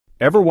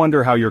Ever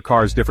wonder how your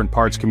car's different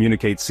parts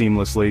communicate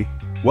seamlessly?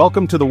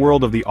 Welcome to the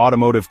world of the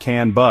Automotive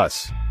CAN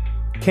Bus.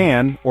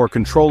 CAN, or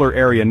Controller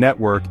Area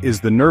Network, is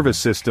the nervous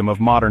system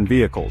of modern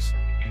vehicles.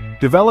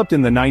 Developed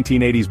in the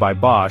 1980s by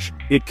Bosch,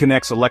 it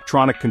connects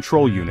electronic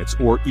control units,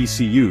 or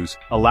ECUs,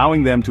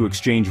 allowing them to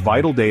exchange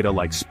vital data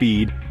like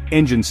speed,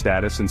 engine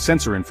status and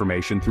sensor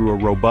information through a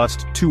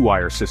robust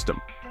two-wire system.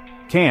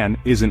 CAN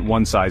isn't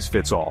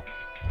one-size-fits-all.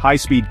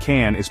 High-speed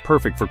CAN is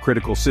perfect for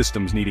critical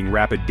systems needing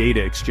rapid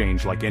data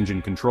exchange like engine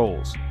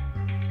controls.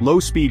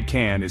 Low-speed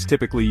CAN is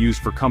typically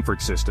used for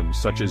comfort systems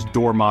such as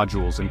door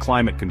modules and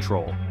climate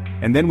control.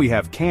 And then we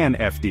have CAN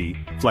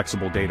FD,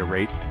 flexible data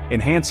rate,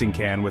 enhancing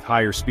CAN with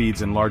higher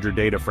speeds and larger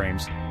data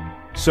frames.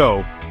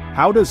 So,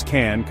 how does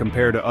CAN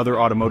compare to other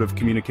automotive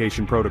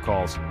communication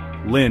protocols?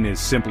 LIN is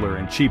simpler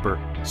and cheaper,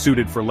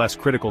 suited for less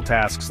critical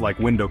tasks like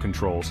window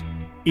controls.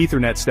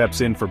 Ethernet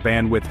steps in for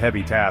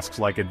bandwidth-heavy tasks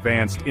like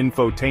advanced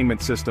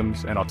infotainment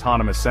systems and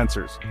autonomous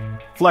sensors.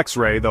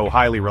 FlexRay, though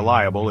highly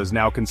reliable, is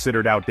now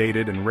considered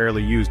outdated and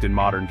rarely used in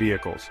modern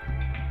vehicles.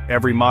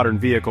 Every modern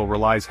vehicle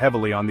relies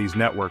heavily on these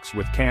networks,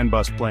 with CAN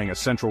Bus playing a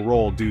central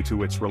role due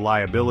to its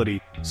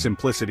reliability,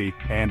 simplicity,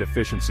 and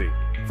efficiency.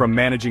 From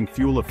managing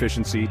fuel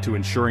efficiency to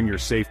ensuring your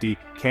safety,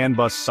 CAN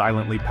Bus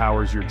silently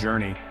powers your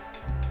journey.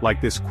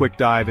 Like this quick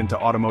dive into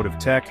automotive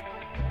tech?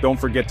 Don't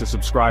forget to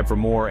subscribe for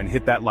more and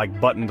hit that like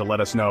button to let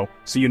us know.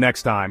 See you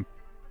next time.